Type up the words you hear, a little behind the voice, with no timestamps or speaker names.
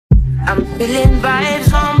I'm feeling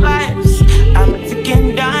vibes on vibes. I'm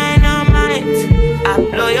ticking dynamite. I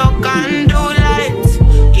blow your candle lights.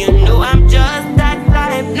 You know I'm just that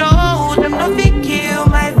type. No, them no fit kill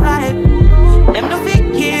my vibe. Them no fit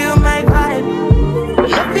kill my vibe.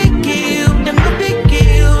 No fit kill. Them no fit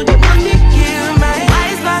kill. Them no fit kill my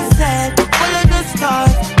eyes. Man said, follow the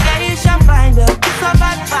stars. Yeah, you shall find a piece of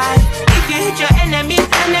advice. If you hit your enemies,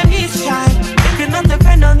 enemies shine. If you're not a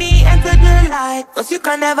friend of me, enter the light. Cause you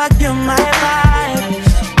can never kill my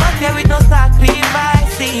vibe. But here with no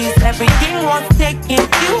sacrifices. Everything was taken,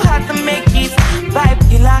 you had to make it. Vibe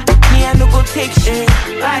killer, me I no go take shit.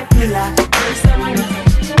 Vibe killer.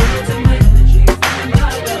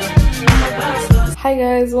 Hi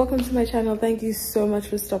guys, welcome to my channel. Thank you so much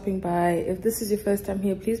for stopping by. If this is your first time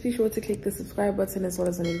here, please be sure to click the subscribe button as well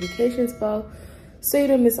as the notifications bell so you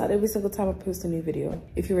don't miss out every single time I post a new video.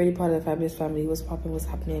 If you're already part of the fabulous family, what's popping, what's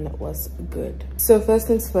happening, what's good. So first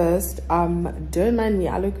things first, don't mind me,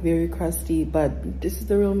 I look very crusty, but this is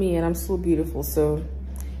the real me and I'm still beautiful, so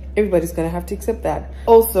everybody's gonna have to accept that.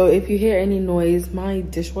 Also, if you hear any noise, my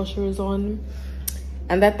dishwasher is on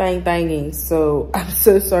and that banging, so I'm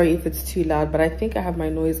so sorry if it's too loud, but I think I have my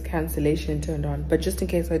noise cancellation turned on, but just in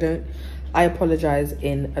case I don't, I apologize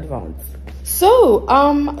in advance. So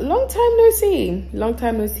long time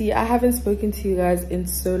no see. I haven't spoken to you guys in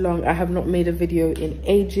so long. I have not made a video in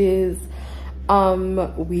ages.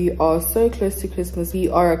 We are so close to Christmas. We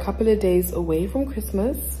are a couple of days away from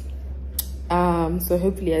Christmas, so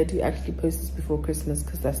hopefully I do actually post this before Christmas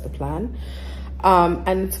because that's the plan.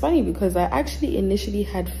 And it's funny because I actually initially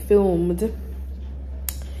had filmed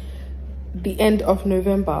the end of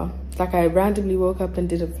November. Like I randomly woke up and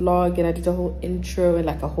did a vlog and I did a whole intro and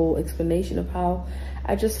like a whole explanation of how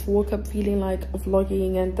I just woke up feeling like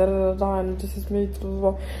vlogging and and this is me,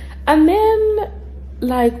 and then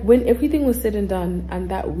like when everything was said and done and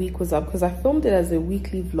that week was up, because I filmed it as a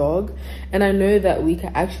weekly vlog and I know that week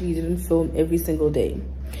I actually didn't film every single day,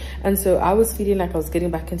 and so I was feeling like I was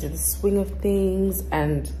getting back into the swing of things,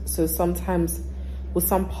 and so sometimes with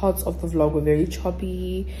some parts of the vlog were very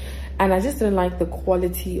choppy and I just didn't like the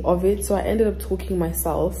quality of it, so I ended up talking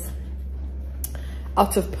myself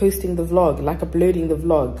out of posting the vlog, like uploading the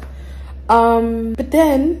vlog. But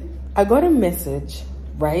then I got a message,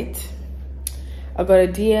 right? I got a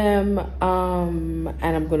DM,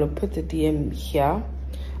 and I'm gonna put the DM here.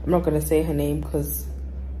 I'm not gonna say her name because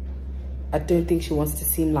I don't think she wants to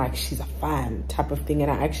seem like she's a fan type of thing, and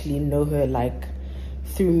I actually know her like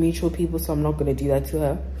through mutual people, so I'm not gonna do that to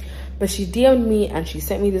her. But she DM'd me and she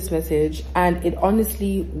sent me this message and it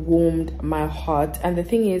honestly warmed my heart. And the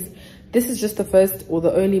thing is, this is just the first or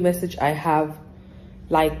the only message I have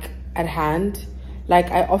like at hand. Like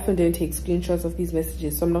I often don't take screenshots of these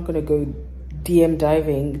messages, so I'm not gonna go DM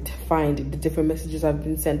diving to find the different messages I've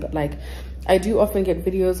been sent, but like I do often get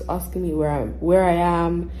videos asking me where I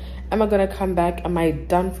am I gonna come back, am I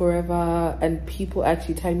done forever, and people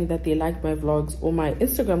actually tell me that they like my vlogs or my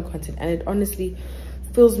Instagram content, and it honestly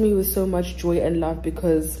fills me with so much joy and love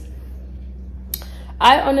because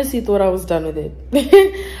I honestly thought I was done with it.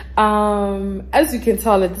 As you can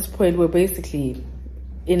tell at this point, we're basically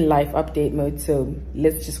in life update mode, so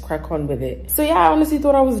let's just crack on with it. So yeah, I honestly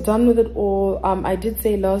thought I was done with it all. I did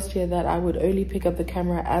say last year that I would only pick up the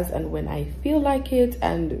camera as and when I feel like it,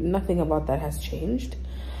 and nothing about that has changed.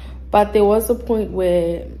 But there was a point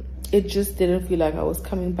where it just didn't feel like I was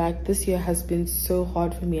coming back. This year has been so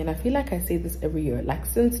hard for me, and I feel like I say this every year. Like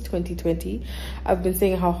since 2020, I've been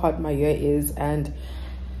saying how hard my year is, and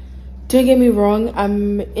don't get me wrong,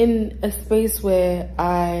 I'm in a space where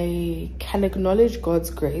I can acknowledge God's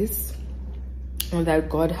grace and that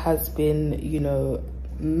God has been, you know,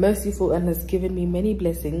 merciful and has given me many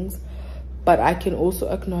blessings. But I can also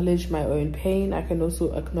acknowledge my own pain. I can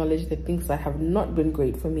also acknowledge the things that have not been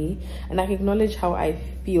great for me. And I can acknowledge how I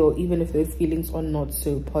feel, even if those feelings are not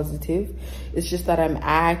so positive. It's just that I'm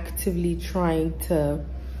actively trying to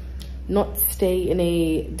not stay in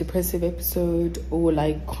a depressive episode or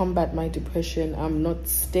like combat my depression. I'm not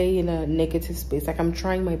stay in a negative space. Like I'm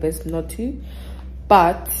trying my best not to.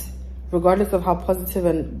 But regardless of how positive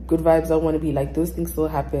and good vibes I want to be, like those things still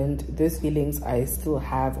happened. Those feelings I still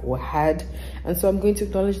have or had. And so I'm going to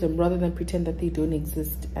acknowledge them rather than pretend that they don't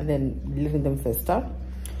exist and then letting them fester.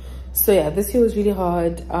 So yeah, this year was really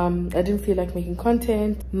hard. I didn't feel like making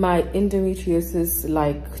content. My endometriosis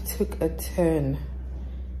like took a turn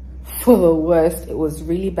for the worst. It was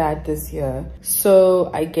really bad this year. So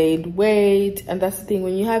I gained weight, and that's the thing,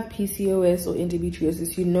 when you have PCOS or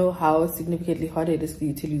endometriosis, you know how significantly harder it is for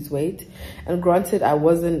you to lose weight. And granted, I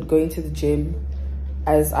wasn't going to the gym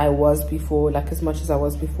as I was before, like as much as I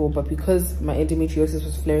was before, but because my endometriosis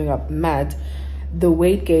was flaring up mad, the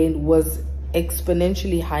weight gain was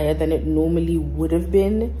exponentially higher than it normally would have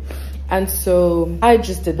been. And so I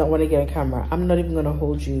just did not want to get on camera. I'm not even gonna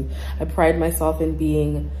hold you. I pride myself in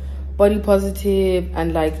being body positive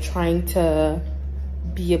and like trying to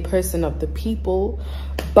be a person of the people,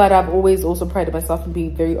 but I've always also prided myself in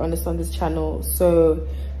being very honest on this channel. So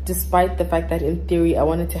despite the fact that in theory I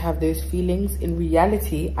wanted to have those feelings, in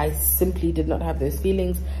reality I simply did not have those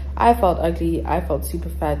feelings. I felt ugly, I felt super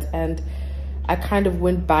fat, and I kind of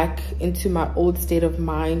went back into my old state of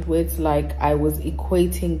mind where it's like I was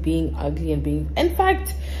equating being ugly and being, in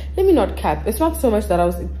fact, let me not cap, it's not so much that I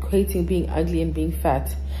was equating being ugly and being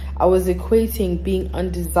fat. I was equating being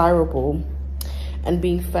undesirable and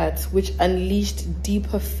being fat, which unleashed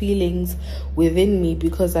deeper feelings within me,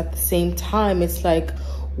 because at the same time it's like,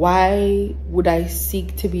 why would I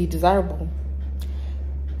seek to be desirable?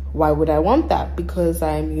 Why would I want that? Because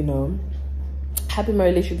I'm, you know, happy in my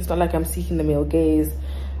relationship. It's not like I'm seeking the male gaze.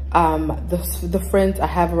 The friends I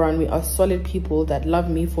have around me are solid people that love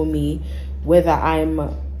me for me, whether I'm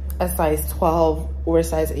a size 12 or a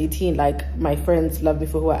size 18. Like, my friends love me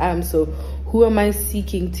for who I am. So who am I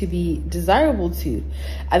seeking to be desirable to?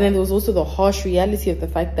 And then there was also the harsh reality of the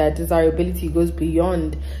fact that desirability goes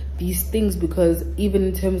beyond these things, because even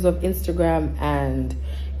in terms of Instagram and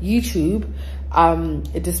YouTube,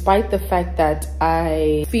 despite the fact that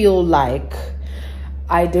I feel like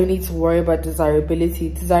I don't need to worry about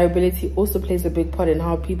desirability also plays a big part in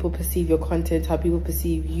how people perceive your content, how people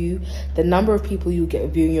perceive you, the number of people you get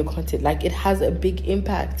viewing your content. Like, it has a big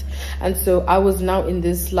impact. And so I was now in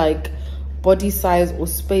this like body size or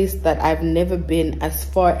space that I've never been as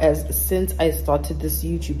far as since I started this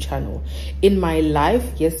YouTube channel. In my life,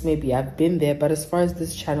 yes, maybe I've been there, but as far as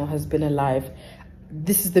this channel has been alive,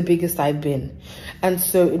 this is the biggest I've been. And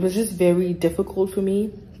so it was just very difficult for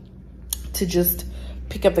me to just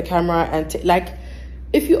pick up the camera and like,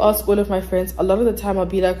 if you ask all of my friends, a lot of the time I'll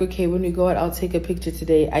be like, okay, when we go out, I'll take a picture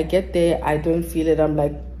today. I get there, I don't feel it, I'm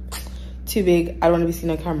like, too big, I don't want to be seen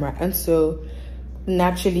on camera. And so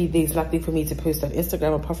naturally there's nothing for me to post on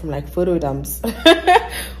Instagram apart from like photo dumps,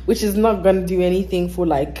 which is not gonna do anything for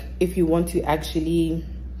like, if you want to actually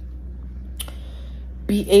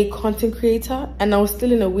be a content creator. And I was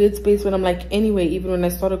still in a weird space when I'm like, anyway, even when I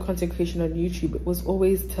started content creation on YouTube, it was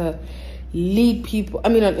always to lead people, I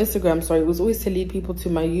mean on Instagram, sorry, it was always to lead people to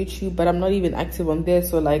my YouTube, but I'm not even active on there.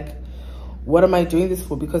 So like, what am I doing this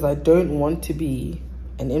for? Because I don't want to be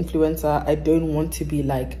an influencer. I don't want to be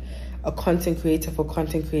like a content creator for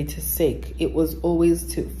content creator's sake. It was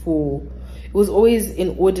always in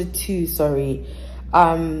order to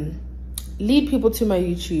lead people to my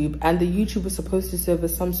YouTube, and the YouTube was supposed to serve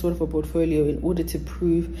as some sort of a portfolio in order to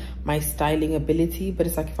prove my styling ability. But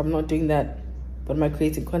it's like, if I'm not doing that, what am I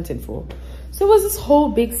creating content for? So it was this whole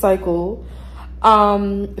big cycle.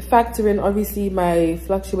 Factor in obviously my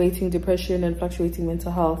fluctuating depression and fluctuating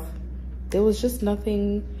mental health. There was just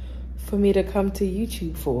nothing for me to come to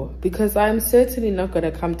YouTube for, because I'm certainly not going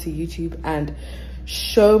to come to YouTube and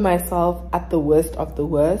show myself at the worst of the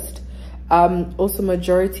worst. Also,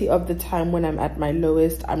 majority of the time when I'm at my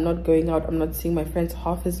lowest, I'm not going out, I'm not seeing my friends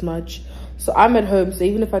half as much, so I'm at home. So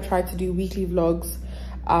even if I try to do weekly vlogs,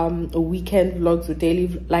 or weekend vlogs, or daily,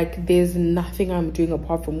 like, there's nothing I'm doing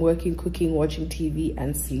apart from working, cooking, watching TV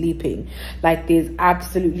and sleeping. Like, there's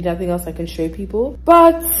absolutely nothing else I can show people.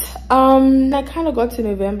 But I kind of got to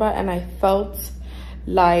November and I felt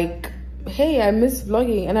like, hey, I miss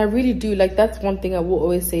vlogging. And I really do. Like, that's one thing I will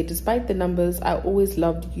always say. Despite the numbers, I always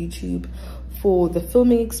loved YouTube for the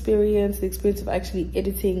filming experience, the experience of actually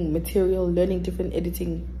editing material, learning different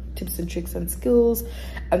editing tips and tricks and skills,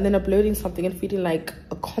 and then uploading something and feeling like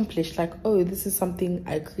accomplished, like, oh, this is something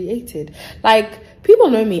I created. Like, people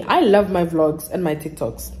know me, I love my vlogs and my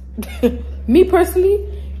TikToks. Me personally,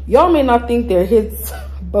 y'all may not think they're hits,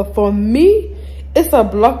 but for me, it's a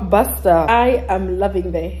blockbuster. I am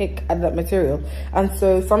loving the heck out of that material. And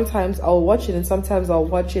so sometimes I'll watch it, and sometimes I'll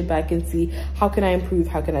watch it back and see, how can I improve,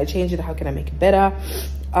 how can I change it, how can I make it better?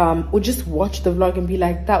 Or just watch the vlog and be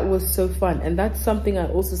like, that was so fun. And that's something I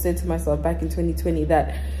also said to myself back in 2020,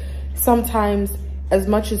 that sometimes, as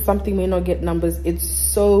much as something may not get numbers, it's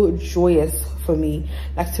so joyous for me,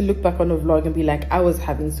 like, to look back on a vlog and be like, I was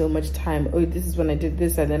having so much time. Oh, this is when I did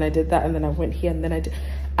this, and then I did that, and then I went here, and then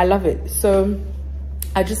I love it. So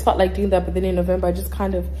I just felt like doing that. But then in November, I just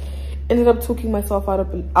kind of ended up talking myself out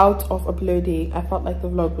of uploading. I felt like the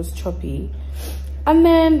vlog was choppy. And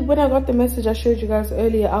then when I got the message I showed you guys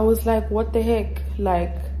earlier, I was like, what the heck?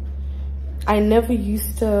 Like, I never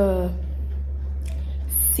used to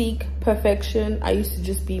seek perfection. I used to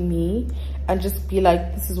just be me and just be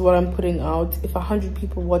like, this is what I'm putting out. If 100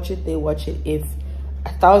 people watch it, they watch it. If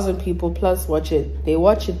 1,000 people plus watch it, they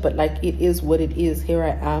watch it. But like, it is what it is. Here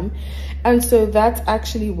I am. And so that's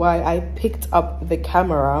actually why I picked up the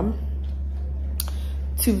camera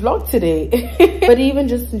to vlog today. But even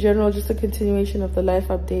just in general, just a continuation of the life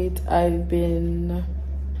update. I've been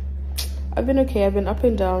okay. I've been up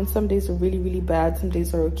and down. Some days are really, really bad. Some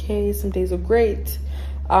days are okay. Some days are great.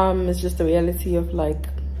 It's just the reality of like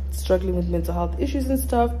struggling with mental health issues and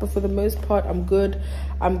stuff. But for the most part, I'm good.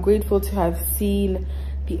 I'm grateful to have seen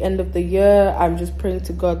the end of the year. I'm just praying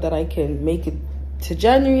to God that I can make it to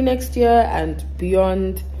January next year and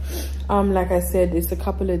beyond. Like I said, it's a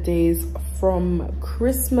couple of days from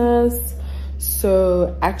Christmas.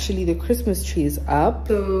 So actually the Christmas tree is up.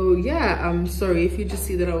 So yeah, I'm sorry if you just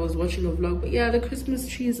see that I was watching a vlog, but yeah, the Christmas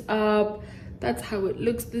tree is up. That's how it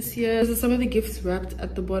looks this year. So some of the gifts wrapped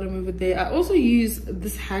at the bottom over there. I also use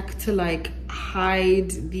this hack to like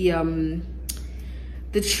hide the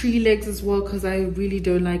tree legs as well, because I really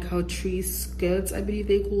don't like how tree skirts, I believe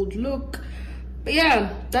they're called, look. But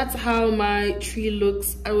yeah, that's how my tree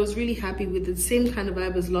looks. I was really happy with it. Same kind of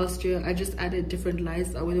vibe as last year. I just added different lights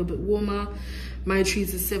that were a little bit warmer. My tree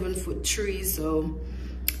is a 7-foot tree, so,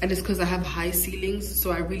 and it's because I have high ceilings, so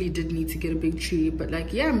I really did need to get a big tree. But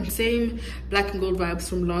like, yeah, same black and gold vibes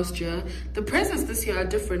from last year. The presents this year are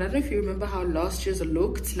different. I don't know if you remember how last year's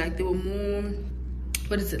looked. Like they were more,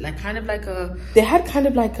 what is it, like kind of like a, they had kind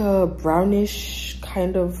of like a brownish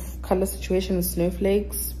kind of color situation with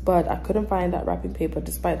snowflakes, but I couldn't find that wrapping paper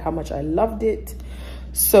despite how much I loved it.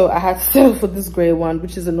 So I had to settle for this gray one,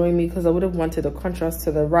 which is annoying me because I would have wanted a contrast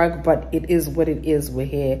to the rug, but it is what it is. We're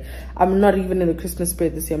here. I'm not even in the Christmas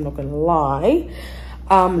spirit this year, I'm not gonna lie.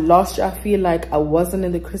 Last year I feel like I wasn't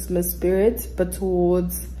in the Christmas spirit, but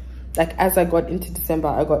towards like as I got into December,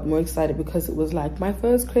 I got more excited because it was like my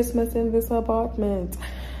first Christmas in this apartment.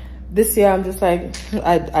 This year I'm just like,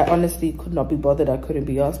 I honestly could not be bothered. I couldn't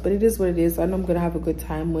be asked, but it is what it is. I know I'm gonna have a good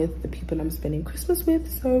time with the people I'm spending Christmas with,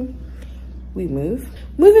 so we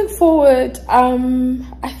moving forward.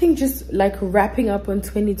 I think just like wrapping up on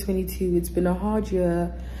 2022, it's been a hard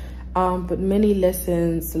year, but many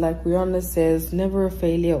lessons. Like Rihanna says, never a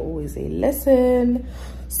failure, always a lesson.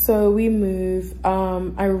 So we move.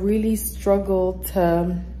 I really struggle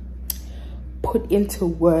to put into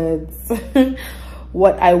words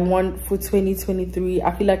what I want for 2023.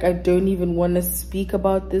 I feel like I don't even want to speak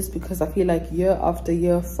about this because I feel like year after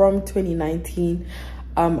year from 2019,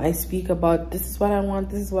 I speak about this is what I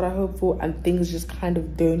want, this is what I hope for, and things just kind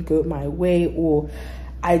of don't go my way, or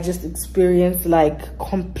I just experience like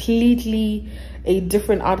completely a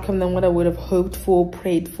different outcome than what I would have hoped for,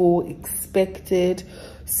 prayed for, expected.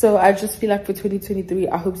 So I just feel like for 2023,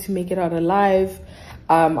 I hope to make it out alive.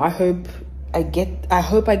 I hope I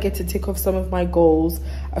get to tick off some of my goals.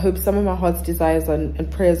 I hope some of my heart's desires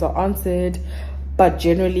and prayers are answered. But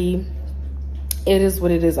generally, it is what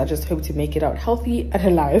it is. I just hope to make it out healthy and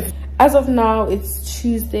alive. As of now, it's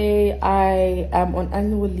Tuesday. I am on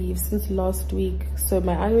annual leave since last week. So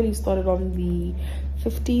my annual leave started on the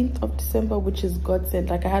 15th of December, which is godsend.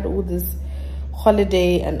 Like I had all this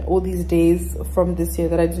holiday and all these days from this year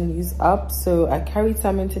that I didn't use up, so I carried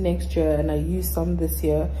some into next year and I used some this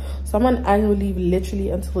year. So I'm on annual leave literally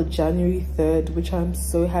until January 3rd, which I'm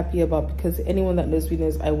so happy about because anyone that knows me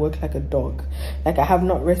knows I work like a dog. Like I have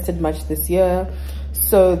not rested much this year.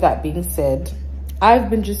 So that being said, I've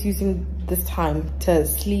been just using this time to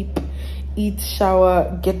sleep, eat,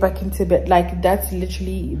 shower, get back into bed. Like that's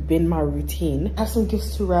literally been my routine. I have some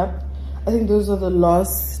gifts to wrap. I think those are the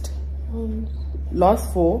last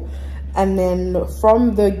 4, and then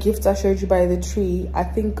from the gifts I showed you by the tree, I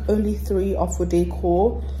think only 3 are for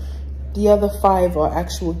decor. The other 5 are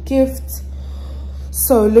actual gifts.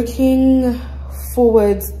 So looking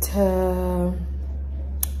forward to,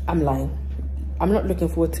 I'm lying, I'm not looking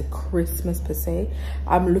forward to Christmas per se.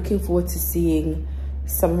 I'm looking forward to seeing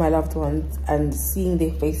some of my loved ones and seeing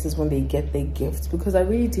their faces when they get their gifts, because I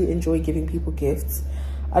really do enjoy giving people gifts.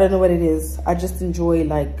 I don't know what it is, I just enjoy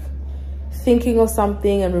like thinking of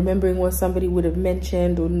something and remembering what somebody would have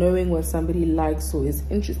mentioned, or knowing what somebody likes or is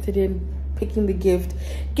interested in, picking the gift,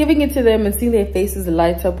 giving it to them and seeing their faces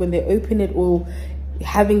light up when they open it, or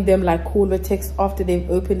having them like call or text after they've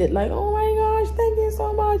opened it like, oh my gosh, thank you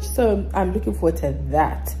so much. So I'm looking forward to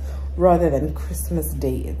that rather than Christmas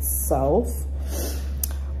Day itself.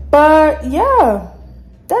 But yeah,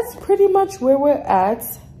 that's pretty much where we're at.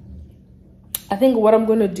 I think what I'm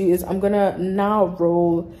gonna do is I'm gonna now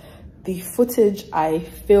roll the footage I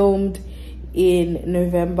filmed in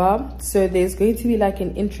November. So there's going to be like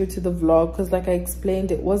an intro to the vlog because like I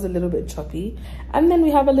explained, it was a little bit choppy, and then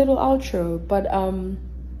we have a little outro. But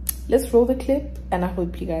let's roll the clip and I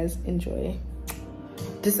hope you guys enjoy.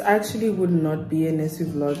 This actually would not be a Nessie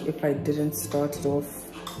vlog if I didn't start it off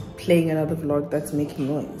playing another vlog that's making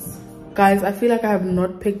noise. Guys, I feel like I have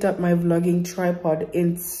not picked up my vlogging tripod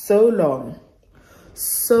in so long.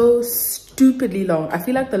 So stupidly long. I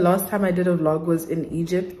feel like the last time I did a vlog was in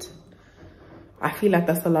Egypt. I feel like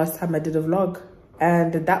that's the last time I did a vlog,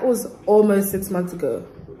 and that was almost 6 months ago.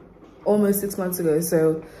 Almost 6 months ago.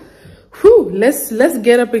 So whew, let's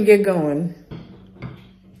get up and get going.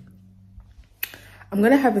 I'm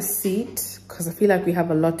gonna have a seat because I feel like we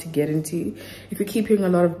have a lot to get into. If you keep hearing a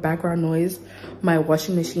lot of background noise, my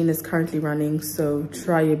washing machine is currently running, so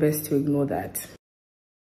try your best to ignore that.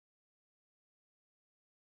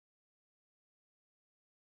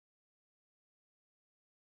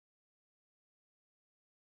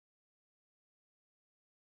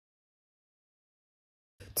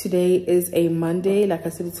 Today is a Monday. Like I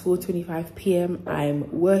said, it's 4:25 p.m. I'm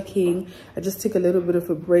working. I just took a little bit of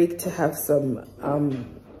a break to have some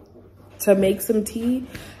to make some tea.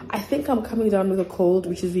 I think I'm coming down with a cold,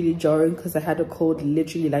 which is really jarring because I had a cold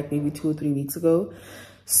literally like maybe 2 or 3 weeks ago,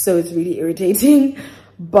 so it's really irritating.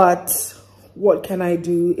 But what can I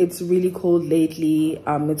do? It's really cold lately.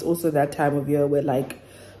 It's also that time of year where like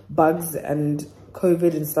bugs and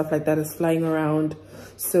COVID and stuff like that is flying around,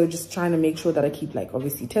 so just trying to make sure that I keep like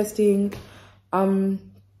obviously testing.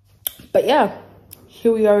 But yeah,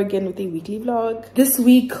 here we are again with a weekly vlog. This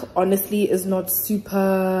week honestly is not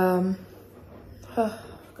super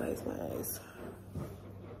guys, my eyes.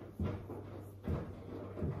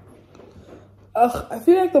 Ugh, I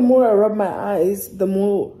feel like the more I rub my eyes, the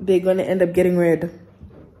more they're gonna end up getting red.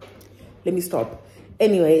 Let me stop.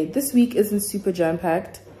 Anyway, this week isn't super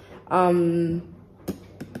jam-packed.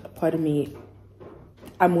 Pardon me,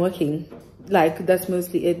 I'm working. Like, that's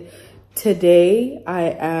mostly it. Today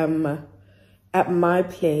I am at my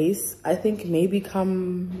place. I think maybe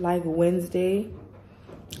come like Wednesday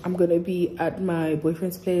I'm gonna be at my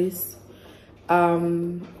boyfriend's place,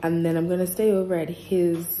 and then I'm gonna stay over at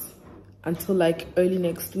his until like early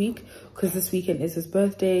next week because this weekend is his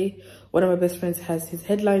birthday. One of my best friends has his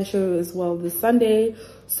headline show as well this Sunday,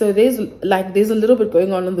 so there's a little bit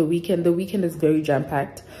going on the weekend. The weekend is very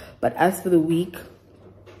jam-packed, but as for the week,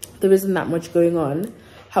 there isn't that much going on.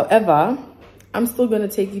 However, I'm still going to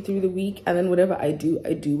take you through the week, and then whatever I do,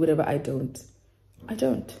 I do. Whatever I don't, I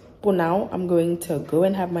don't. For now, I'm going to go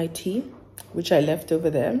and have my tea, which I left over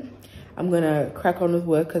there. I'm going to crack on with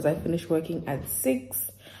work because I finished working at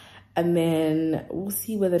 6. And then we'll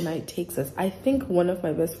see where the night takes us. I think one of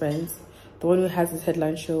my best friends, the one who has his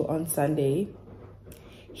headline show on Sunday,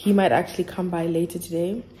 he might actually come by later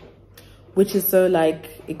today, which is so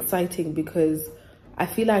like exciting because I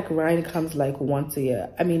feel like Ryan comes like once a year.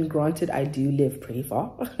 I mean, granted, I do live pretty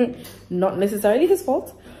far. Not necessarily his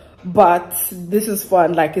fault, but this is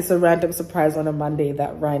fun. Like, it's a random surprise on a Monday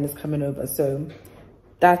that Ryan is coming over. So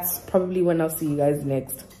that's probably when I'll see you guys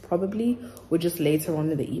next. Probably, or just later on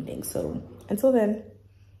in the evening. So until then.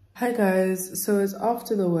 Hi guys, so it's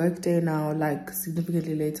after the work day now, like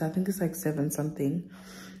significantly later. I think it's like 7 something.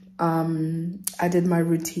 I did my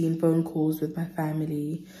routine phone calls with my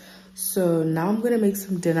family. So now I'm gonna make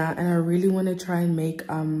some dinner, and I really want to try and make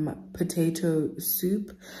potato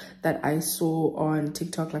soup that I saw on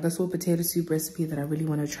TikTok. Like, I saw a potato soup recipe that I really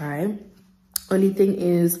want to try. Only thing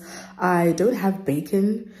is I don't have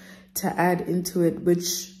bacon to add into it,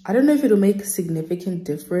 which I don't know if it'll make a significant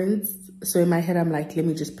difference. So in my head, I'm like, let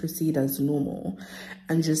me just proceed as normal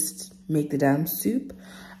and just make the damn soup.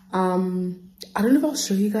 I don't know if I'll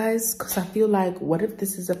show you guys because I feel like, what if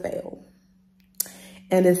this is a fail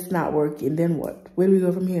and it's not working? Then what? Where do we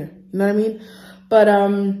go from here? You know what I mean? But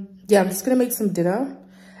yeah, I'm just gonna make some dinner,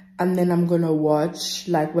 and then I'm gonna watch,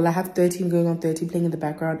 like, well, I have 13 going on 13 playing in the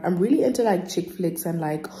background. I'm really into like chick flicks and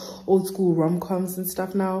like old school rom-coms and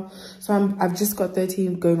stuff now. So I've just got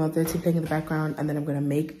 13 going on 13 playing in the background, and then I'm gonna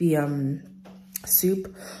make the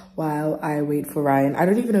soup while I wait for Ryan. I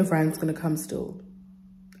don't even know if Ryan's gonna come still.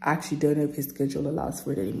 I actually don't know if his schedule allows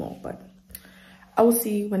for it anymore, but I will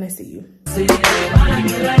see you when I see you.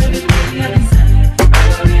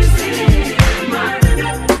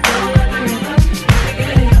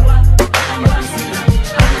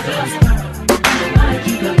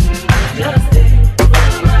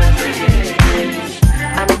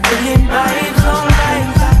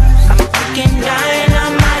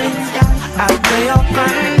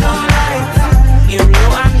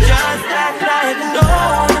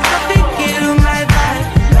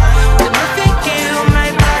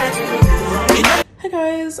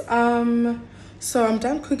 So I'm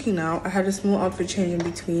done cooking now. I had a small outfit change in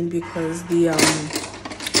between because the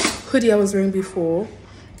hoodie I was wearing before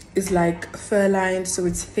is like fur lined, so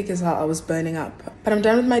it's thick as hell. I was burning up. But I'm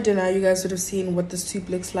done with my dinner. You guys would have seen what the soup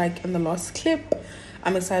looks like in the last clip.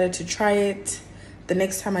 I'm excited to try it. The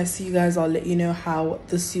next time I see you guys, I'll let you know how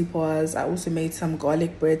the soup was. I also made some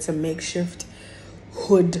garlic bread, some makeshift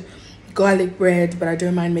hood garlic bread, but I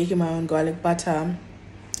don't mind making my own garlic butter.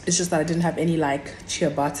 It's just that I didn't have any like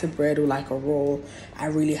ciabatta bread or like a roll. I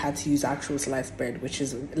really had to use actual sliced bread, which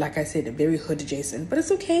is, like I said, very hood adjacent, but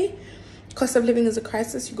it's okay. Cost of living is a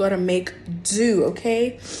crisis. You gotta make do,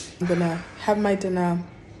 okay? I'm gonna have my dinner,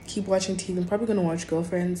 keep watching TV. I'm probably gonna watch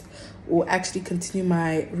Girlfriends or actually continue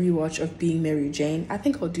my rewatch of Being Mary Jane. I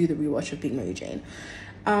think I'll do the rewatch of Being Mary Jane.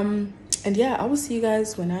 And yeah, I will see you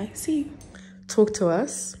guys when I see you. Talk to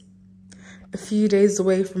us. A few days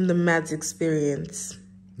away from the Madz Experience.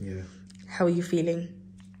 Yeah. How are you feeling?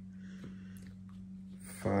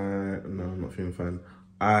 Fine. No, I'm not feeling fine.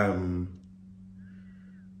 I'm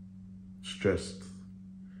stressed,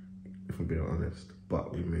 if I'm being honest,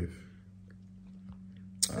 but we move.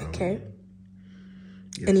 Okay.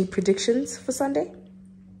 Yes. Any predictions for Sunday?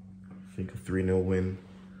 I think a 3-0 win.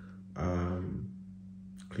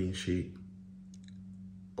 Clean sheet.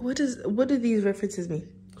 What do these references mean?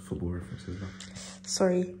 Football references. No?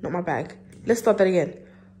 Sorry, not my bag. Let's start that again.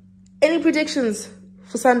 Any predictions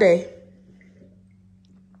for Sunday?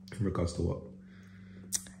 In regards to what?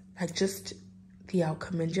 Like just the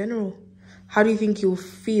outcome in general. How do you think you'll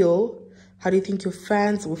feel? How do you think your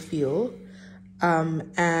fans will feel?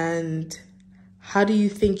 And how do you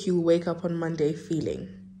think you'll wake up on Monday feeling?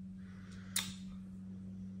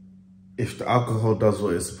 If the alcohol does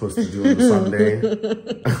what it's supposed to do on the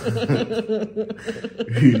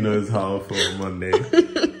Sunday, who knows how I'll feel on Monday.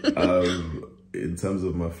 In terms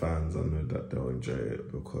of my fans, I know that they'll enjoy it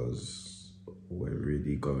because we're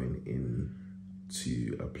really going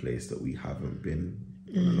into a place that we haven't been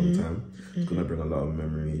in a long time. It's going to bring a lot of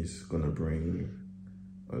memories, going to bring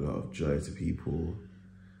a lot of joy to people.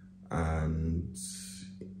 And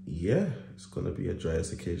yeah, it's going to be a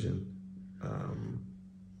joyous occasion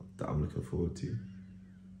that I'm looking forward to.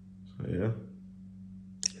 So yeah.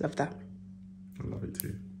 Love that. I love it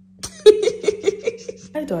too.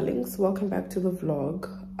 Hi darlings, welcome back to the vlog.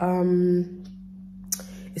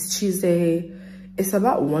 It's Tuesday. It's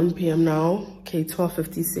about 1 p.m. now. Okay,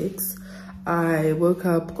 12:56. I woke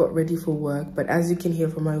up, got ready for work, but as you can hear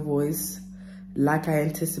from my voice, like I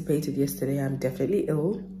anticipated yesterday, I'm definitely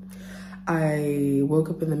ill. I woke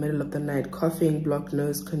up in the middle of the night coughing, blocked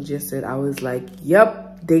nose, congested. I was like,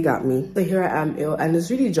 yep, they got me. So here I am ill, and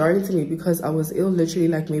it's really jarring to me because I was ill literally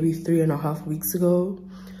like maybe 3.5 weeks ago.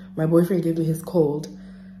 My boyfriend gave me his cold.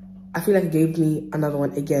 I feel like he gave me another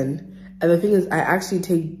one again. And the thing is, I actually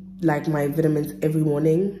take like my vitamins every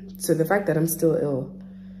morning. So the fact that I'm still ill,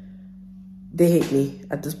 they hate me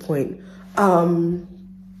at this point.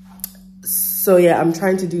 So yeah, I'm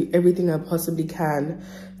trying to do everything I possibly can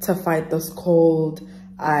to fight this cold.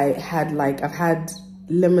 I've had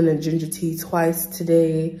lemon and ginger tea twice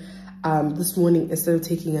today. This morning, instead of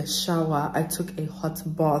taking a shower, I took a hot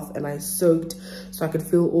bath and I soaked so I could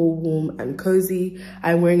feel all warm and cozy.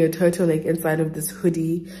 I'm wearing a turtleneck inside of this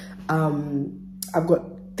hoodie. I've got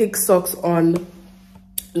thick socks on.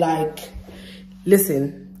 Like,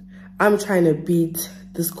 listen, I'm trying to beat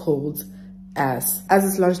this cold ass. As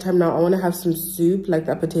it's lunchtime now, I want to have some soup, like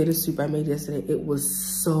that potato soup I made yesterday. It was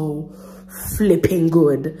so flipping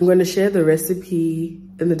good. I'm going to share the recipe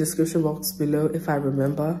in the description box below if I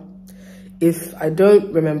remember. If I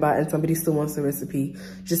don't remember and somebody still wants the recipe,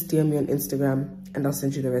 just DM me on Instagram and I'll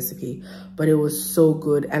send you the recipe. But it was so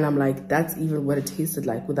good, and I'm like, that's even what it tasted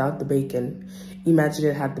like without the bacon. Imagine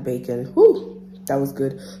it had the bacon. Whoo, that was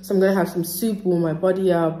good. So I'm gonna have some soup, warm my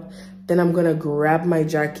body up. Then I'm gonna grab my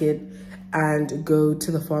jacket and go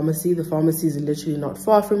to the pharmacy. The pharmacy is literally not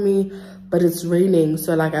far from me, but it's raining.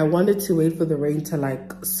 So like, I wanted to wait for the rain to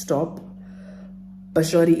like stop, but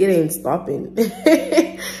shorty, it ain't stopping.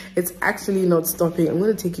 It's actually not stopping. I'm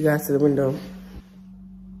gonna take you guys to the window.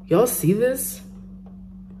 Y'all see this?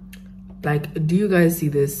 Like, do you guys see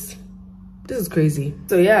this? This is crazy.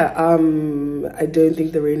 So yeah, I don't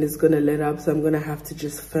think the rain is gonna let up, so I'm gonna have to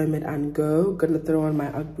just film it and go. Gonna throw on my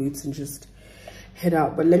Ugg boots and just head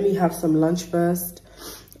out. But let me have some lunch first.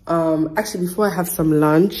 Actually, before I have some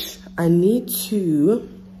lunch, I ran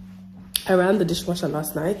the dishwasher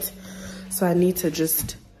last night, so I need to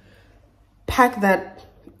just pack that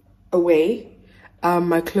away.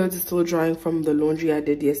 My clothes are still drying from the laundry I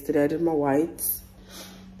did yesterday. I did my whites.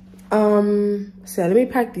 So let me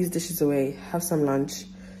pack these dishes away, have some lunch,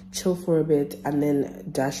 chill for a bit, and then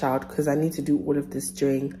dash out because I need to do all of this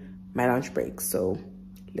during my lunch break. So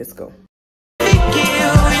let's go.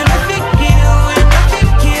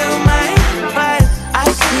 I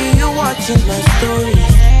see you watching my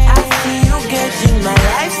stories. I see you getting my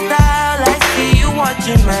lifestyle. I see you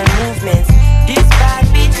watching my movements. This bad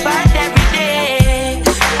bitch bad every day.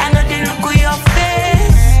 I know they look at your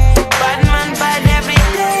face. Bad man bad every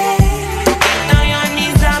day. Get on your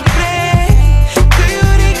knees and pray. Do you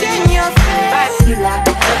regain your faith? Bad killer,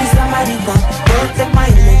 every somebody that don't take my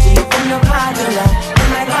energy from your padula. In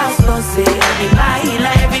my pastor say I be my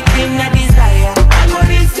healer, everything I desire. I go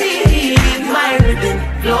receive my rhythm,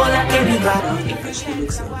 flow like a river. Actually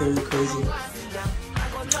looks very cozy.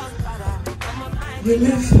 We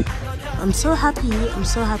move. I'm so happy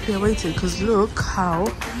I waited, because look how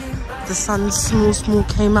the sun small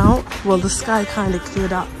came out. Well, the sky kind of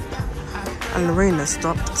cleared up and the rain has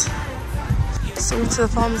stopped. So to the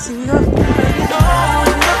pharmacy we go.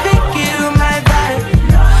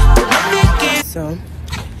 So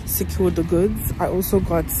secured the goods. I also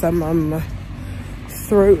got some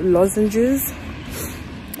throat lozenges.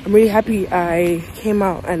 I'm really happy I came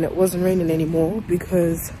out and it wasn't raining anymore,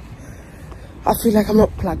 because I feel like I'm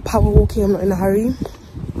not like power walking, I'm not in a hurry.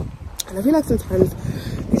 And I feel like sometimes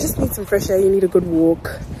you just need some fresh air, you need a good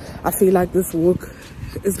walk. I feel like this walk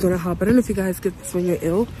is gonna help. I don't know if you guys get this when you're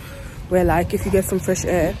ill, where like if you get some fresh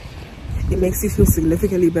air, it makes you feel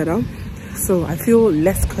significantly better. So I feel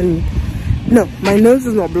less no, my nose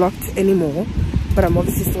is not blocked anymore, but I'm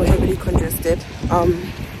obviously still heavily congested.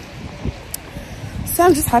 So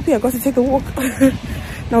I'm just happy I got to take a walk.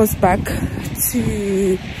 Now it's back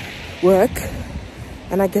to work,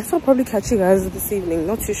 and I guess I'll probably catch you guys this evening.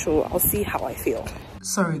 Not too sure, I'll see how I feel.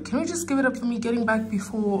 Sorry, can we just give it up for me getting back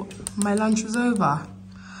before my lunch was over?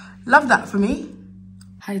 Love that for me.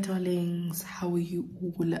 Hi darlings, how are you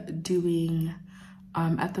all doing?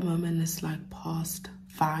 At the moment it's like past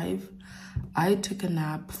 5. I took a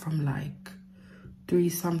nap from like 3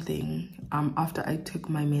 something after I took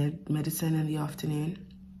my medicine in the afternoon,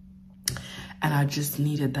 and I just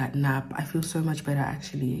needed that nap. I feel so much better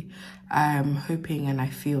actually. I'm hoping, and I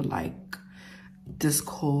feel like this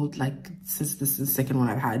cold, like since this is the second one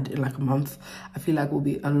I've had in like a month, I feel like will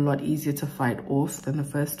be a lot easier to fight off than the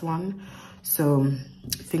first one. So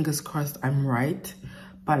fingers crossed I'm right.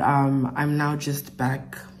 But I'm now just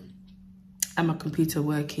back at my computer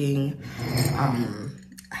working.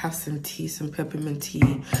 Have some tea, some peppermint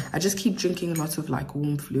tea. I just keep drinking a lot of like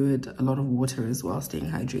warm fluid, a lot of water as well, staying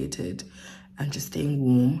hydrated and just staying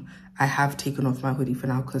warm. I have taken off my hoodie for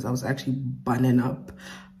now because I was actually bunning up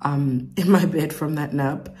in my bed from that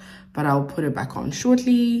nap, but I'll put it back on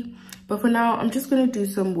shortly. But for now, I'm just gonna do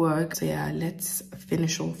some work. So yeah, let's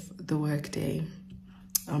finish off the work day.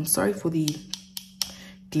 I'm sorry for the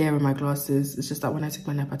glare in my glasses. It's just that when I took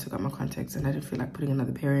my nap, I took out my contacts and I didn't feel like putting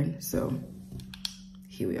another pair in. So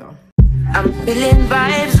here we are. I'm feeling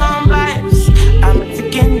vibes on vibes. I'm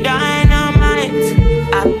ticking dynamite.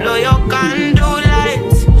 I blow your candle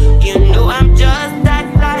lights. You know I'm just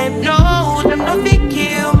that type. No, them no fit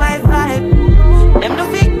kill my vibe. Them no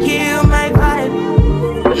fit kill my vibe.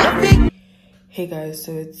 No fit. Hey guys,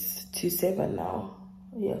 so it's 2/7 now.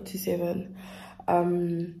 Yeah, 2/7.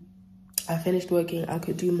 I finished working. I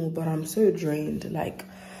could do more, but I'm so drained. Like,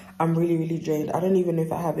 I'm really drained. I don't even know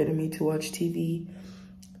if I have it in me to watch TV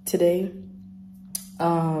today.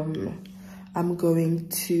 I'm going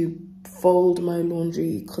to fold my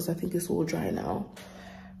laundry because I think it's all dry now,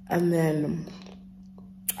 and then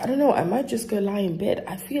I don't know, I might just go lie in bed.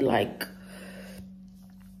 I feel like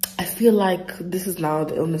this is now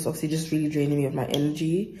the illness obviously just really draining me of my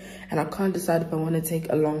energy, and I can't decide if I want to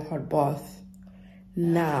take a long hot bath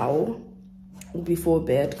now or before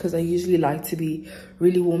bed, because I usually like to be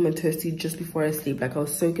really warm and toasty just before I sleep. Like I'll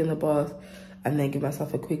soak in the bath and then give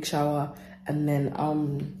myself a quick shower, and then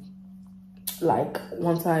like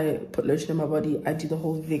once I put lotion in my body, I do the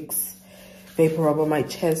whole Vicks vapor rub on my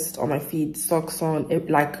chest, on my feet, socks on,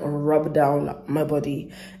 like rub down my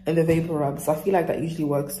body in the vapor rub. So I feel like that usually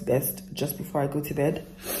works best just before I go to bed.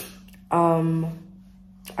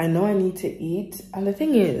 I know I need to eat, and the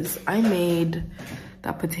thing is, I made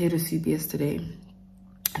that potato soup yesterday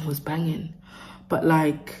and it was banging. But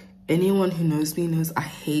like anyone who knows me knows I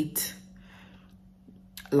hate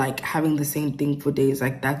like having the same thing for days.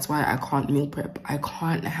 Like that's why I can't meal prep. I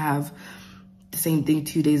can't have the same thing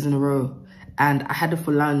 2 days in a row. And I had it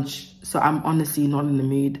for lunch, so I'm honestly not in the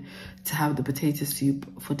mood to have the potato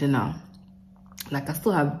soup for dinner. Like I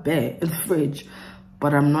still have bear in the fridge,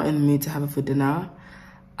 but I'm not in the mood to have it for dinner.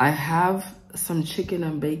 I have some chicken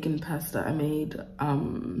and bacon pasta I made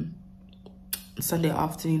Sunday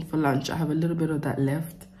afternoon for lunch. I have a little bit of that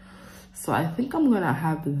left, so I think I'm gonna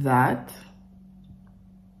have that.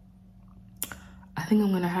 I think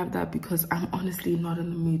I'm gonna have that because I'm honestly not in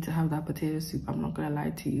the mood to have that potato soup. I'm not gonna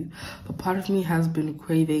lie to you, but part of me has been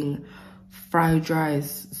craving fried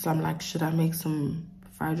rice, so I'm like, should I make some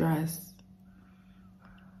fried rice?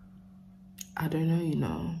 I don't know, you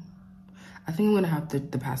know. I think I'm gonna have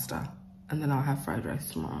the pasta, and then I'll have fried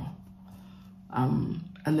rice tomorrow. And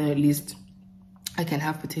then at least I can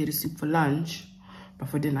have potato soup for lunch, but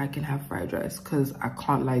for dinner I can have fried rice, because I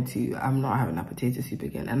can't lie to you, I'm not having that potato soup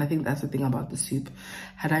again. And I think that's the thing about the soup.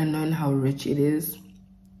 Had I known how rich it is,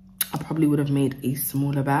 I probably would have made a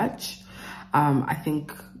smaller batch. I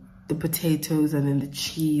think the potatoes and then the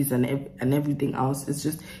cheese and everything else is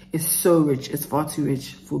just, it's so rich. It's far too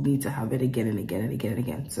rich for me to have it again and again and again and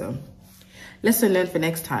again. So lesson learned for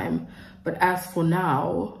next time. But as for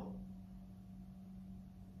now,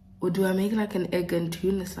 or do I make like an egg and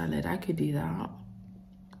tuna salad? I could do that.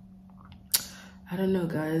 I don't know,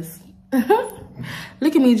 guys.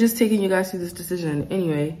 Look at me just taking you guys through this decision.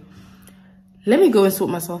 Anyway, let me go and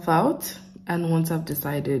sort myself out. And once I've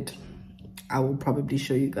decided, I will probably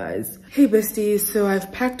show you guys. Hey besties, so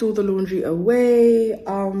I've packed all the laundry away.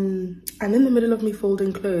 And in the middle of me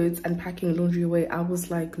folding clothes and packing laundry away, I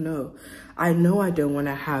was like, no, I know I don't want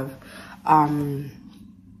to have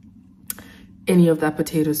any of that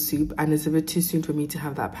potato soup, and it's a bit too soon for me to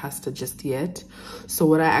have that pasta just yet. So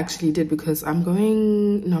what I actually did, because I'm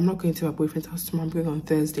not going to my boyfriend's house tomorrow, I'm going on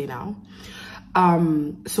Thursday now.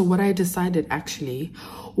 So what I decided actually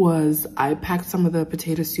was I packed some of the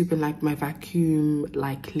potato soup in like my vacuum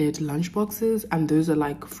like lid lunch boxes, and those are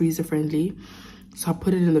like freezer friendly. So I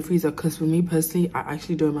put it in the freezer, because for me personally, I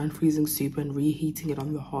actually don't mind freezing soup and reheating it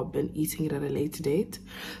on the hob and eating it at a later date.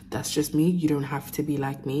 That's just me. You don't have to be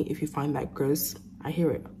like me. If you find that gross, I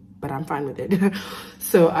hear it, but I'm fine with it.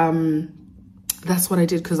 So that's what I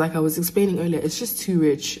did, because like I was explaining earlier, it's just too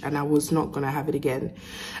rich and I was not gonna have it again.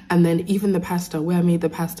 And then even the pasta, where I made the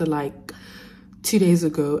pasta like 2 days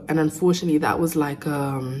ago, and unfortunately that was like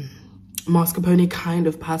mascarpone kind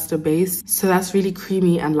of pasta base, so that's really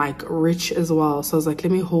creamy and like rich as well. So I was like,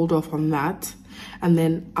 let me hold off on that, and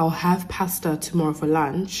then I'll have pasta tomorrow for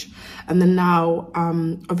lunch. And then now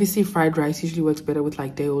obviously fried rice usually works better with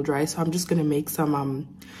like day-old rice, so I'm just gonna make some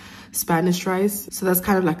Spanish rice. So that's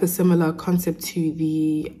kind of like a similar concept to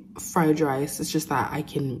the fried rice. It's just that I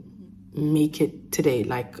can make it today,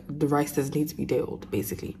 like the rice doesn't need to be day-old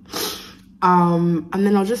basically. And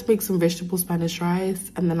then I'll just make some vegetable Spanish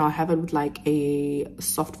rice, and then I'll have it with like a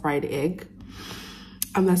soft fried egg.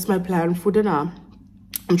 And that's my plan for dinner.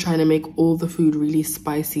 I'm trying to make all the food really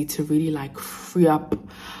spicy to really like free up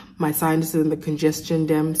my sinuses and the congestion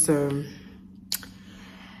them. So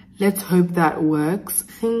let's hope that works.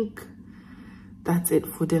 I think that's it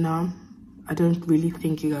for dinner. I don't really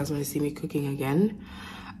think you guys want to see me cooking again.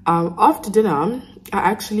 After dinner, I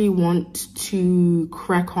actually want to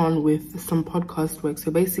crack on with some podcast work. So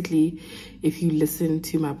basically, if you listen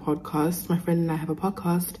to my podcast, my friend and I have a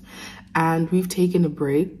podcast, and we've taken a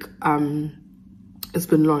break. It's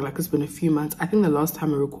been long, like it's been a few months. I think the last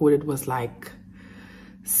time I recorded was like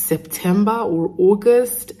September or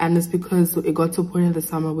August, and it's because it got to a point in the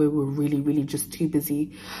summer where we were really just too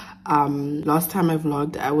busy. Last time I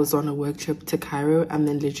vlogged, I was on a work trip to Cairo, and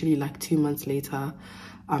then literally like 2 months later,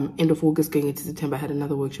 end of August going into September, I had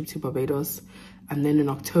another work trip to Barbados, and then in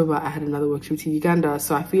October I had another work trip to Uganda.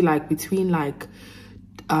 So I feel like between like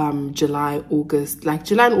July, August, like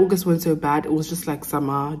July and August weren't so bad. It was just like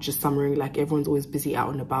summer, just summering, like everyone's always busy out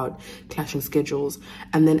and about, clashing schedules.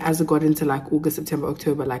 And then as it got into like August, September,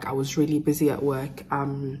 October, like I was really busy at work.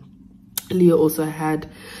 Leah also had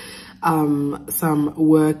some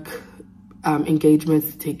work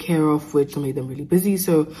engagements to take care of, which made them really busy,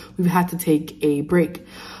 so we've had to take a break.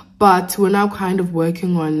 But we're now kind of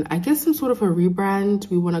working on, I guess, some sort of a rebrand.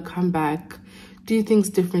 We want to come back, do things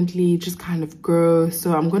differently, just kind of grow.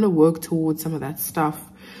 So I'm going to work towards some of that stuff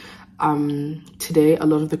today. A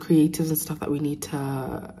lot of the creatives and stuff that we need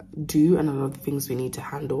to do, and a lot of the things we need to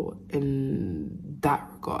handle in that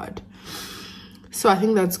regard. So I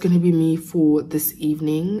think that's going to be me for this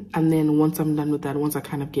evening. And then once I'm done with that, once I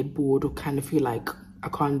kind of get bored or kind of feel like I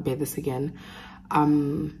can't bear this again,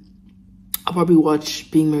 I'll probably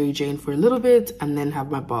watch Being Mary Jane for a little bit and then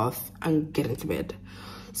have my bath and get into bed.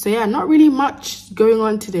 So yeah, not really much going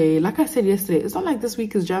on today. Like I said yesterday, it's not like this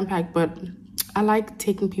week is jam-packed, but I like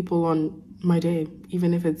taking people on my day,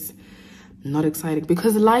 even if it's not exciting,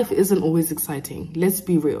 because life isn't always exciting. Let's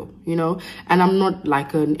be real, you know. And I'm not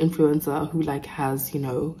like an influencer who like has, you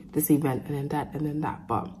know, this event and then that and then that.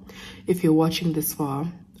 But if you're watching this far,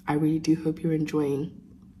 I really do hope you're enjoying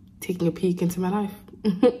taking a peek into my life.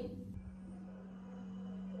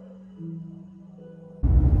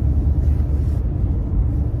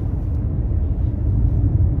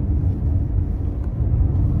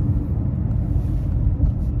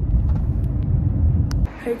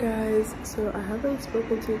 Hey guys, so I haven't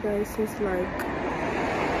spoken to you guys since like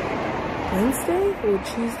Wednesday or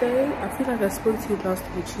Tuesday. I feel like I spoke to you last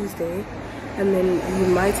week Tuesday, and then you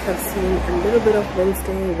might have seen a little bit of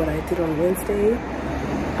Wednesday, what I did on Wednesday.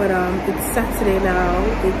 But it's Saturday now.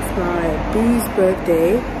 It's my boo's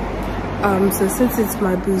birthday. So since it's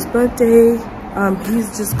my boo's birthday,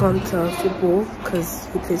 he's just gone to football because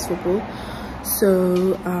he plays football.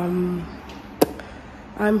 So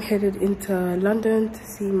I'm headed into London to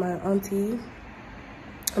see my auntie.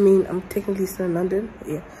 I mean, I'm technically still in London, but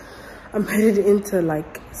yeah. I'm headed into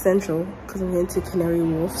like Central because I'm going to Canary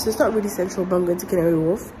Wharf. So it's not really Central, but I'm going to Canary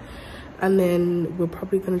Wharf. And then we're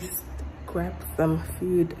probably going to just grab some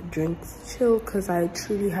food, drinks, chill, because I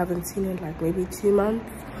truly haven't seen it like maybe 2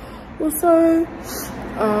 months or so.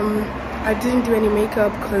 I didn't do any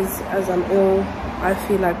makeup because as I'm ill, I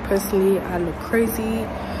feel like personally I look crazy.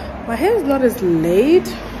 My hair is not as laid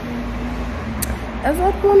as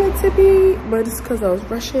I'd want it to be, but it's because I was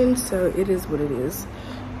rushing, so it is what it is.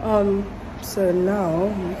 So now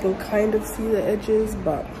you can kind of see the edges,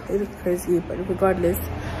 but it is crazy. But regardless,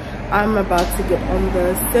 I'm about to get on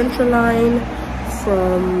the Central line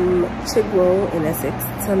from Chigwell in Essex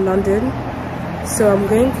to London. So I'm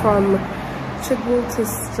going from Chigwell to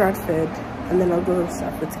Stratford, and then I'll go from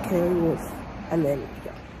Stratford to Canary Wharf, and then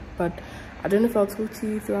yeah. But I don't know if I'll talk to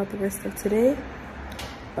you throughout the rest of today,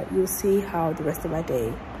 but you'll see how the rest of my day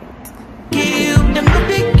went.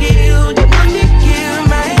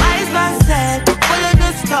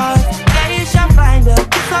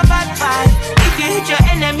 If you hit your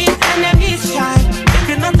enemies shine. If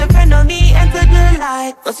you're not a friend of me, enter the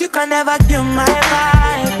light. Cause you can never kill my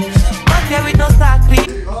vibe. But here with no sacrifice.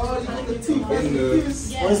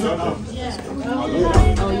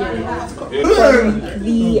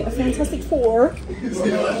 The Fantastic Four. You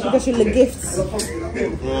got your little gifts.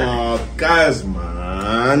 Oh, guys,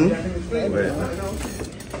 man. Wait.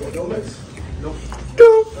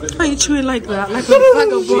 Why are you chewing like that? Like a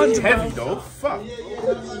vagabond? Heavy though. Fuck.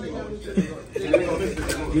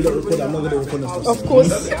 You don't record that, I'm not going to record that. Of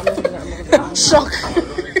course. Shock.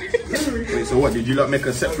 Wait, so what? Did you like make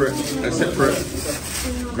a separate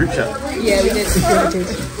group chat? Yeah, we did.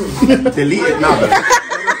 Delete it now.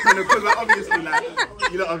 Because like, obviously, like,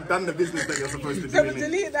 you know, I've done the business that you're supposed to do.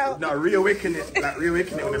 Delete it now. No, reawaken it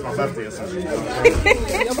when it's my birthday or something.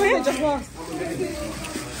 Your birthday just passed.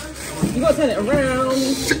 You gotta turn it around.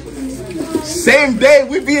 Same day,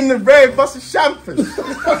 we be in the very bus of champagne.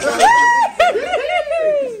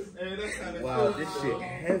 Wow, this shit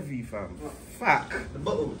heavy, fam. Fuck.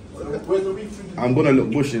 I'm gonna look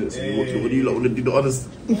bushy. What do you lot want to do the honors?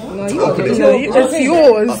 No, you got It's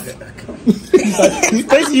yours. Okay.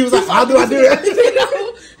 Basically, he was like, how do I do it?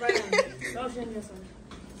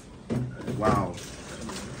 Wow.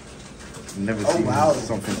 Never seen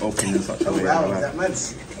something open in such a way. Wow, is that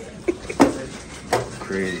Madz?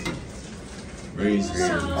 Crazy. Crazy. I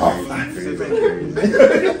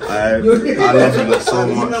love you so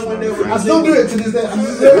much. I still do it to this day.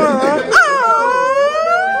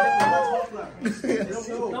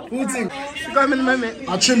 She got him in the moment.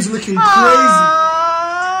 Our trim's looking crazy.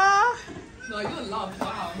 No, you're love.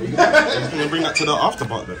 Wow. Can you bring that to the after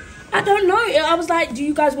part then? I don't know. I was like, do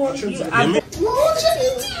you guys want? I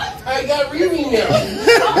got Riri now.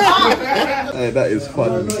 Hey, that is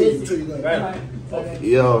fun.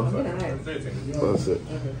 Yo. That's it.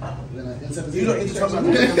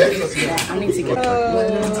 I need to get.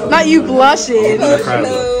 Not you blushing.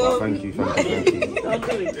 Thank you.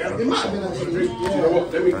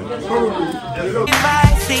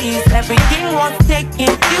 Devices, everything was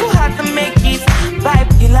taken. You had to make it. Bye,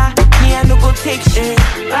 pillar. Me and no go take shit.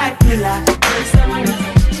 Bye, pillar.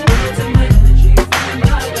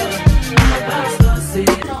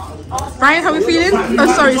 Ryan, how we feeling? Oh,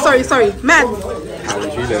 sorry. Madz.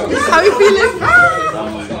 How we feeling?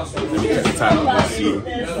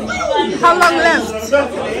 How long left?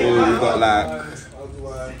 We've got like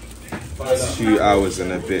 2 hours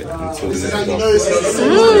and a bit until the next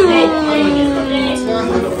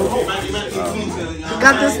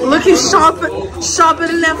Got this looking sharper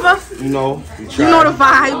than ever. You know the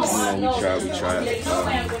vibes. We try.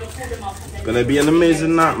 It's gonna be an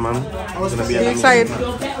amazing night, man. It's gonna be an excited.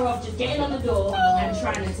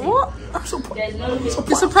 What? I'm so proud.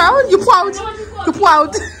 You're so proud? You're proud. You're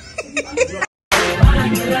proud.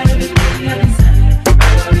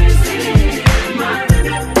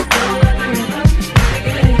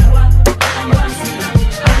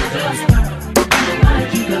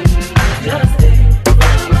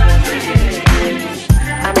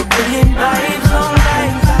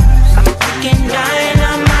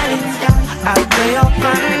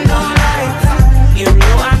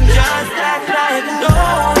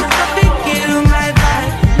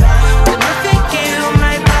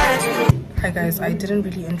 didn't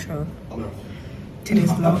really intro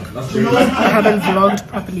today's vlog. I haven't vlogged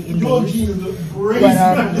properly in days.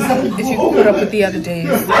 But if you put up with the other days,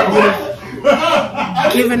 I would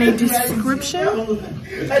have given a description.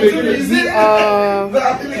 We are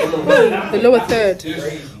the lower third.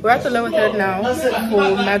 We're at the lower third now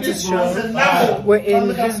for Madz's show. We're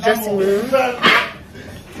in his dressing room.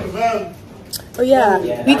 Oh yeah,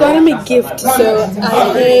 we got him a gift. So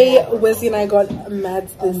Wesley and I got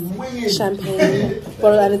Madz this champagne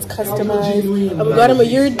bottle and it's customized. And we got him a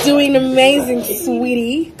 "You're doing amazing,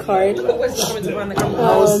 sweetie" card. Do you want to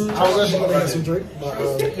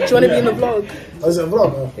be in the vlog? Oh, is it a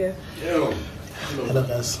vlog? Yeah. Hello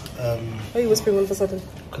guys. Why are you whispering all of a sudden?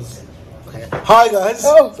 Okay. Hi guys.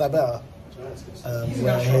 Oh. Is that better?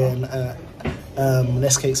 We're here in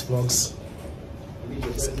Les Cakes Vlogs.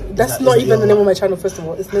 That's not even the name of my channel, first of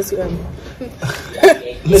all. It's Les Vlogs.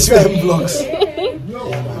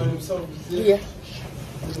 Yeah, man. Yeah.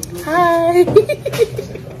 Hi.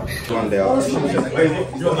 One day I feel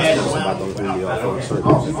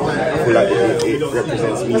like it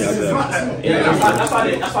represents me as a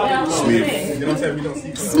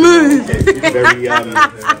smooth, very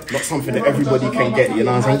not something that everybody can get, you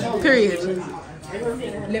know what I'm saying? Period.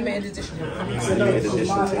 Limited edition. You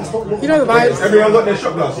know the vibes. Everyone got their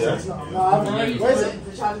shot glass, yeah? Where is it?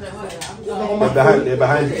 They're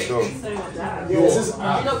behind it still.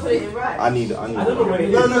 I need it.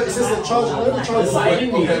 No, it says the charger. Where the charger?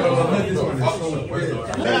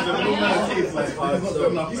 I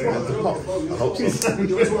hope so.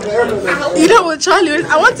 You know what Charlie is?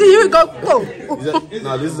 I want to hear it go. Whoa.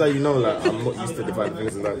 No, this is how you know, like, I'm not used to divine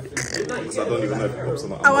things like that. Because I don't even know if it pops or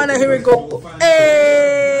not. I want to hear it go.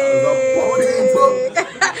 Hey.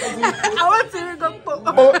 I want to hear it go.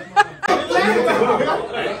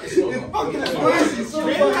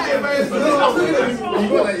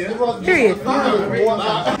 Period.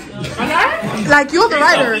 Like, you're the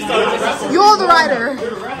writer. You're the writer.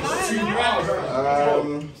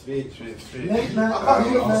 Sweet.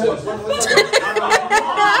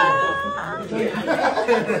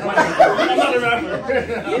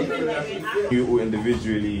 You all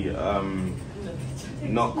individually,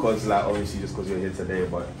 not cause like obviously just cause you're here today,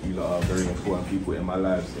 but you lot are very important people in my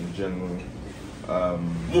lives in general.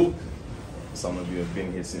 Some of you have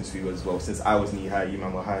been here since we was, well, since I was knee high. You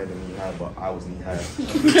man were higher than knee high, but I was knee high.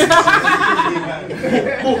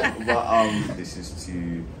 But this is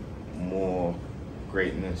to more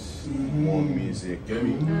greatness, more music,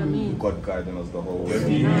 God guiding us the whole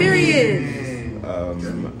way. Period.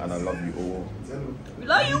 And I love you all. We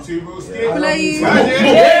love you. We love you.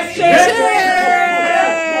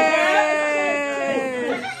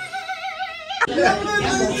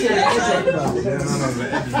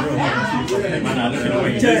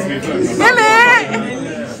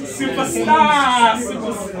 Superstar.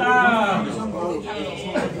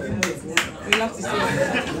 We love to see you.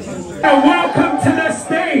 Welcome to the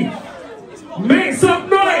stage. Make some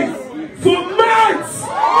noise for Madz.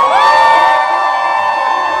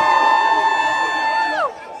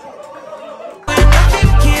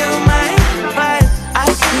 I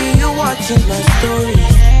see you watching my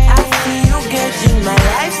stories. I see you gauging my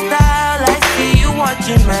lifestyle. I see you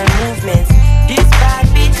watching my movements. This bad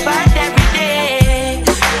bitch bad every day.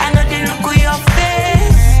 I know they look at your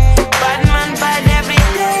face. Bad man bad every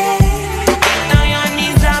day. Get on your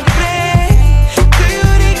knees and pray. Do you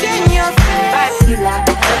regain your faith? Bad killer,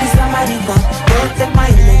 every somebody come. Don't take my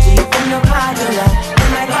energy from your padula. In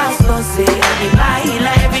my pastor say, I be my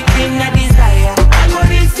healer, everything I desire. I go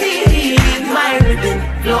receive my rhythm,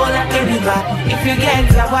 flow like a river. If you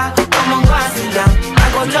get sour, come on, go and sit down.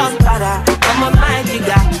 I go just para, come on, my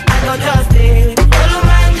jigger. I go just stay, follow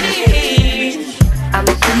my lead. I'm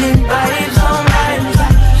feeling vibes on vibes.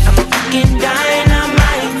 I'm kicking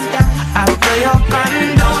dynamite. I blow your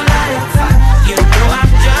condo lights. You know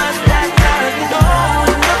I'm just that type. No,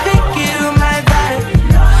 no big kill my vibe.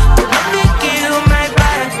 No big kill my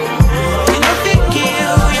vibe. You know big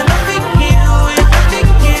kill. You know big kill. You know big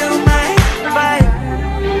kill my vibe.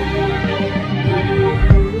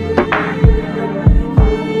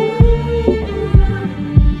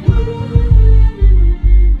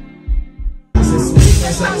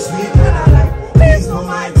 Please don't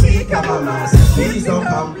mind, take up my mask. Please don't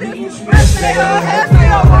come. Believe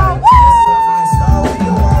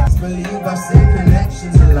I see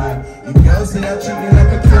connections alive. You girls say I treat me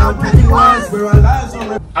like a clown, pretty wise. Where our lives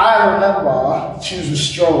on. I remember Choose with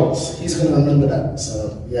Strolls. He's gonna remember that.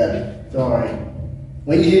 So yeah, don't worry.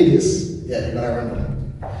 When you hear this, yeah, you're gonna remember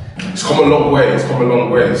that. It's come a long way.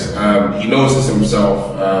 He knows this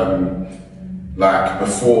himself. Like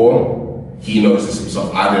before, he knows this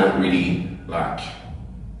himself. I didn't really like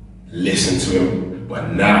listen to him.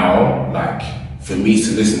 But now, like, for me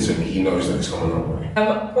to listen to him, he knows that it's come a long way.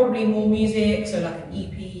 Probably more music, so like an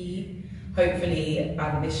EP, hopefully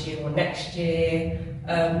either this year or next year.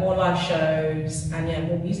 More live shows, and yeah,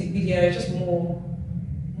 more music videos, just more,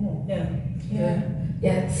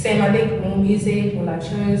 Yeah, same. I think more music, more live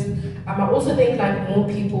shows. I also think like more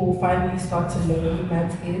people will finally start to know who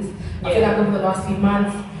Madz is. I feel like over the last few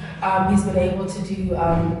months, he's been able to do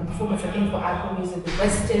a performance, I think, for Apple Music with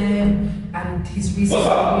Western, and his recent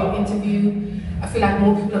video interview. I feel like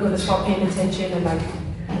more people are going to start paying attention and like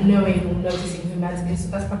knowing or noticing who Madz is. So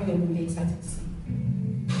that's probably going to be really exciting to see.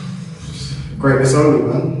 Greatness only,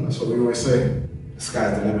 man. That's what we always say. The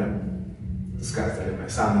sky's the limit. The sky's the limit.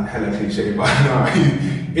 Sounding hella cliche, but no,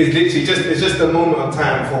 it's literally just a moment of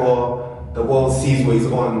time for the world sees what he's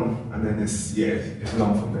on, and then it's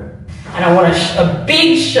not from there. And I want a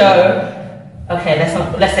big show. Okay,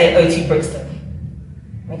 let's say O2 Brixton.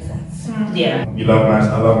 Makes sense. Yeah. You love Madz.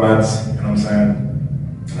 I love Madz. You know what I'm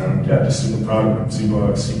saying? Yeah, just super proud of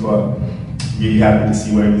him. Super really happy to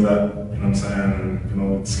see where he was at. You know what I'm saying? You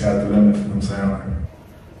know, sky's the limit. You know what I'm saying?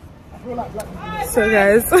 So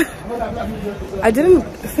guys, I didn't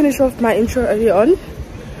finish off my intro earlier on,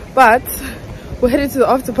 but we're headed to the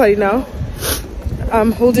after party now.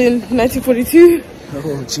 I'm holding 1942.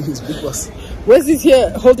 Oh jeez, big boss. Wesley's here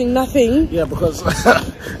holding nothing. Yeah, because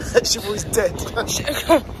she was dead.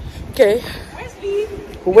 Okay.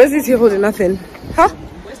 Wesley's here holding nothing. Huh?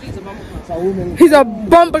 Wesley's a bumper. He's a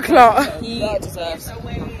bumper clout. He deserves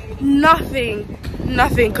Nothing,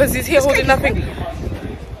 because he's here holding nothing.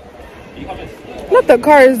 Not the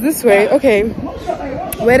car is this way. Okay,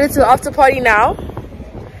 we're headed to the after party now,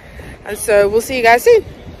 and so we'll see you guys soon.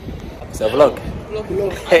 It's a vlog.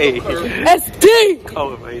 Hey, SD.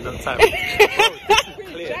 cold man, you know time.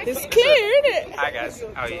 It's clear, isn't it? Hi guys,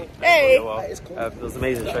 how are you? Hey. Well. It was an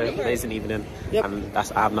amazing show, amazing evening, and I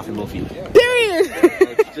have nothing more for you. Period.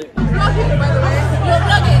 Vlogging, by the way. You're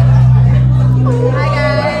vlogging. Hi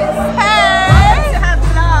guys. Hey. To have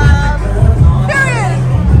vlog. Period.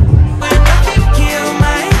 When nothing kill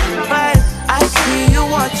my vibe, I see you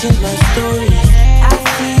watching my stories. I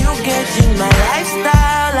see you getting my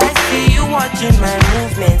lifestyle. I see you watching my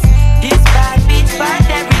movements. This bad bitch bad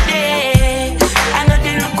every day. I know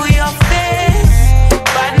they look at your face.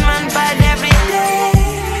 Bad man bad every day.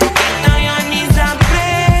 Get on your knees and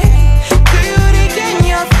pray. Do you regain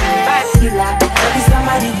your faith? Bad killer, love is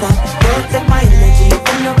somebody that don't take my energy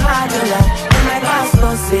from your cardinal. In my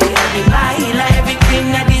pastor say I be my healer, everything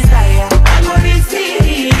I desire. I go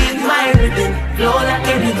receive my rhythm, flow like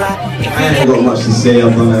a river. I ain't got much to say.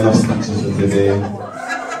 I've done enough snatches for today.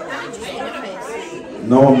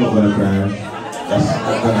 No, I'm not gonna cry. That's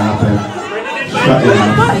not gonna happen. Shut your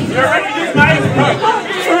mouth.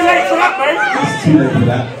 It's too late for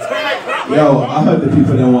that. Yo, I heard the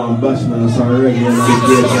people that want bust, man, so I'm already in this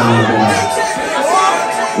gear down.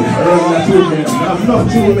 If Earl not too, man, I'm not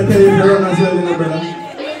too, let me tell you, if Earl not too, brother.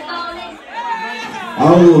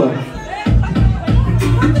 Oh.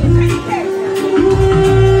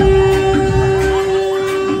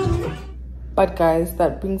 But guys,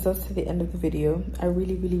 that brings us to the end of the video. I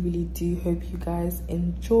really do hope you guys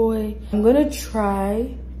enjoy. I'm gonna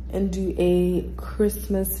try and do a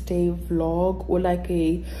Christmas Day vlog, or like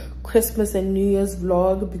a Christmas and New Year's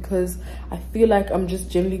vlog, because I feel like I'm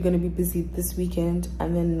just generally gonna be busy this weekend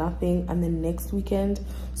and then nothing, and then next weekend.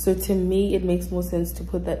 So to me, it makes more sense to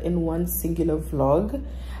put that in one singular vlog,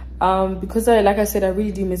 because like I said, I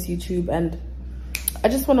really do miss YouTube, and I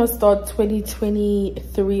just want to start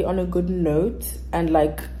 2023 on a good note, and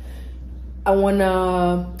like I want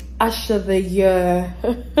to usher the year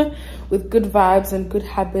with good vibes and good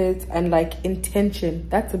habits and like intention.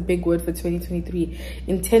 That's a big word for 2023.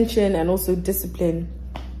 Intention and also discipline.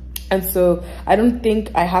 And so I don't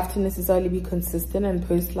think I have to necessarily be consistent and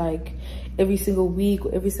post like every single week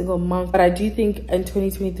or every single month, but I do think in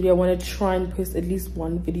 2023 I want to try and post at least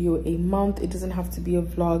one video a month. It doesn't have to be a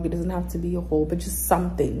vlog, it doesn't have to be a haul, but just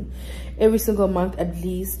something every single month at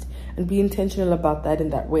least, and be intentional about that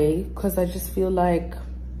in that way, because I just feel like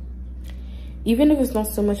even if it's not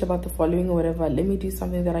so much about the following or whatever, let me do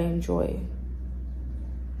something that I enjoy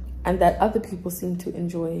and that other people seem to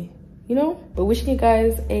enjoy, you know. But wishing you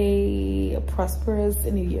guys a prosperous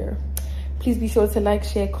new year. Please be sure to like,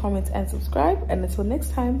 share, comment, and subscribe. And until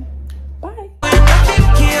next time, bye.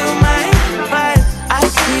 I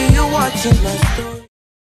see you watching my story.